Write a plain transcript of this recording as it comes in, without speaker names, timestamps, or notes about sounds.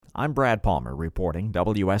I'm Brad Palmer reporting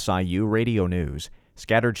WSIU Radio News.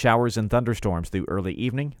 Scattered showers and thunderstorms through early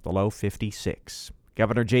evening, the low 56.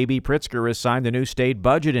 Governor J.B. Pritzker has signed the new state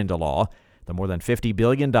budget into law. The more than $50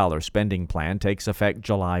 billion spending plan takes effect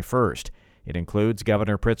July 1st. It includes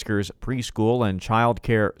Governor Pritzker's preschool and child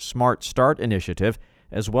care Smart Start initiative,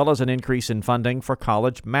 as well as an increase in funding for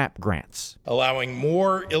college MAP grants. Allowing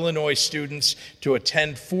more Illinois students to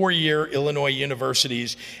attend four-year Illinois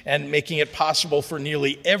universities and making it possible for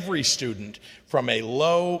nearly every student from a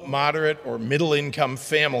low, moderate, or middle-income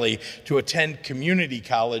family to attend community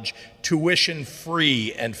college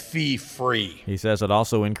tuition-free and fee-free. He says it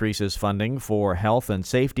also increases funding for health and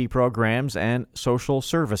safety programs and social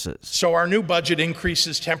services. So our new budget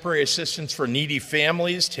increases temporary assistance for needy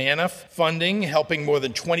families, TANF funding, helping more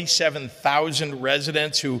than 27,000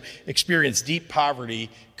 residents who experience deep poverty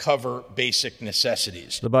cover basic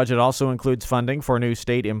necessities. The budget also includes funding for a new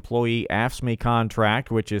state employee AFSCME contract,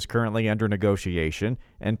 which is currently under negotiation,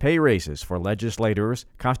 and pay raises for legislators,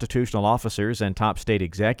 constitutional officers, and top state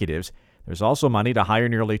executives. There's also money to hire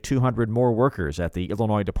nearly 200 more workers at the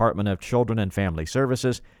Illinois Department of Children and Family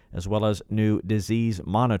Services, as well as new disease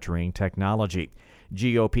monitoring technology.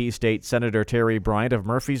 GOP State Senator Terry Bryant of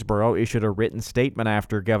Murfreesboro issued a written statement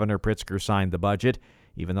after Governor Pritzker signed the budget.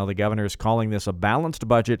 Even though the governor is calling this a balanced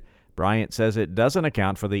budget, Bryant says it doesn't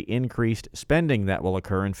account for the increased spending that will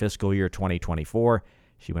occur in fiscal year 2024.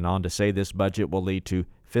 She went on to say this budget will lead to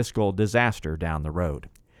fiscal disaster down the road.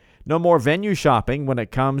 No more venue shopping when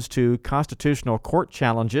it comes to constitutional court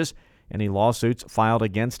challenges. Any lawsuits filed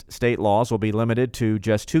against state laws will be limited to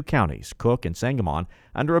just two counties, Cook and Sangamon,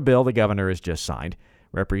 under a bill the governor has just signed.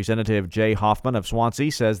 Representative Jay Hoffman of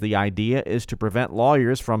Swansea says the idea is to prevent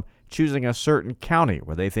lawyers from choosing a certain county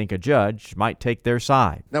where they think a judge might take their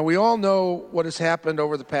side. Now, we all know what has happened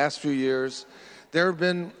over the past few years. There have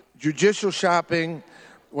been judicial shopping,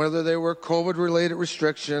 whether they were COVID-related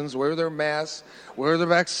restrictions, whether they're masks, whether they're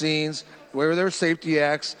vaccines, whether there are safety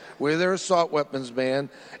acts, whether there are assault weapons ban,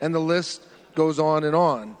 and the list goes on and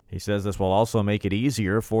on. He says this will also make it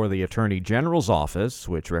easier for the Attorney General's office,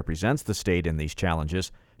 which represents the state in these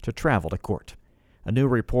challenges, to travel to court. A new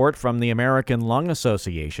report from the American Lung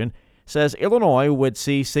Association says Illinois would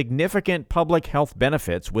see significant public health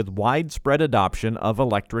benefits with widespread adoption of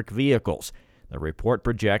electric vehicles. The report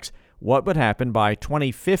projects what would happen by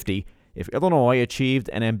 2050 if Illinois achieved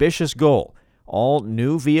an ambitious goal. All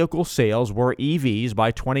new vehicle sales were EVs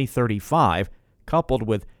by 2035, coupled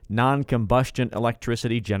with non-combustion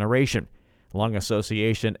electricity generation. Lung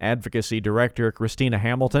Association Advocacy Director Christina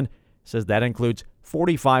Hamilton says that includes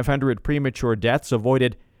 4,500 premature deaths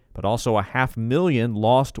avoided, but also 500,000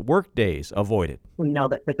 lost workdays avoided. We know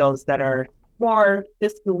that for those that are more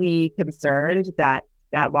fiscally concerned, that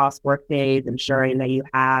lost workdays, ensuring that you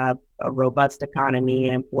have a robust economy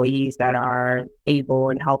and employees that are able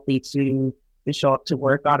and healthy to show up to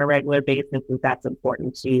work on a regular basis, and that's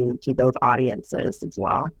important to those audiences as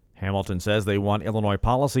well. Hamilton says they want Illinois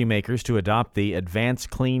policymakers to adopt the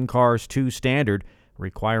Advanced Clean Cars 2 standard,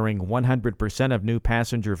 requiring 100% of new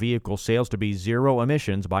passenger vehicle sales to be zero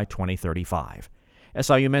emissions by 2035.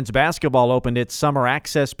 SIU men's basketball opened its summer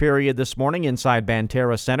access period this morning inside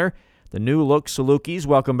Banterra Center. The new-look Salukis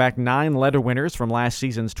welcome back 9 letter winners from last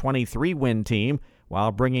season's 23-win team,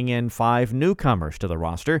 while bringing in 5 newcomers to the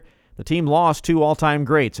roster. The team lost 2 all-time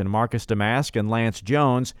greats in Marcus Damask and Lance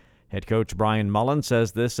Jones. Head coach Brian Mullen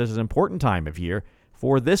says this is an important time of year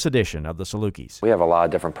for this edition of the Salukis. We have a lot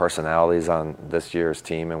of different personalities on this year's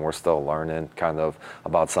team, and we're still learning kind of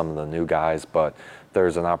about some of the new guys, but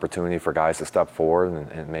there's an opportunity for guys to step forward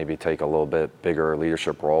and maybe take a little bit bigger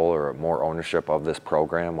leadership role or more ownership of this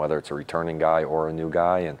program, whether it's a returning guy or a new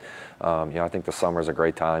guy. And I think the summer is a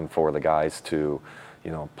great time for the guys to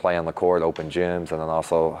play on the court, open gyms, and then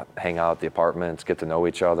also hang out at the apartments, get to know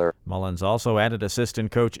each other. Mullins also added assistant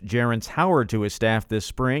coach Jerence Howard to his staff this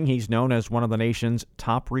spring. He's known as one of the nation's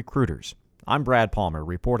top recruiters. I'm Brad Palmer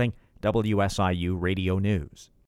reporting WSIU Radio News.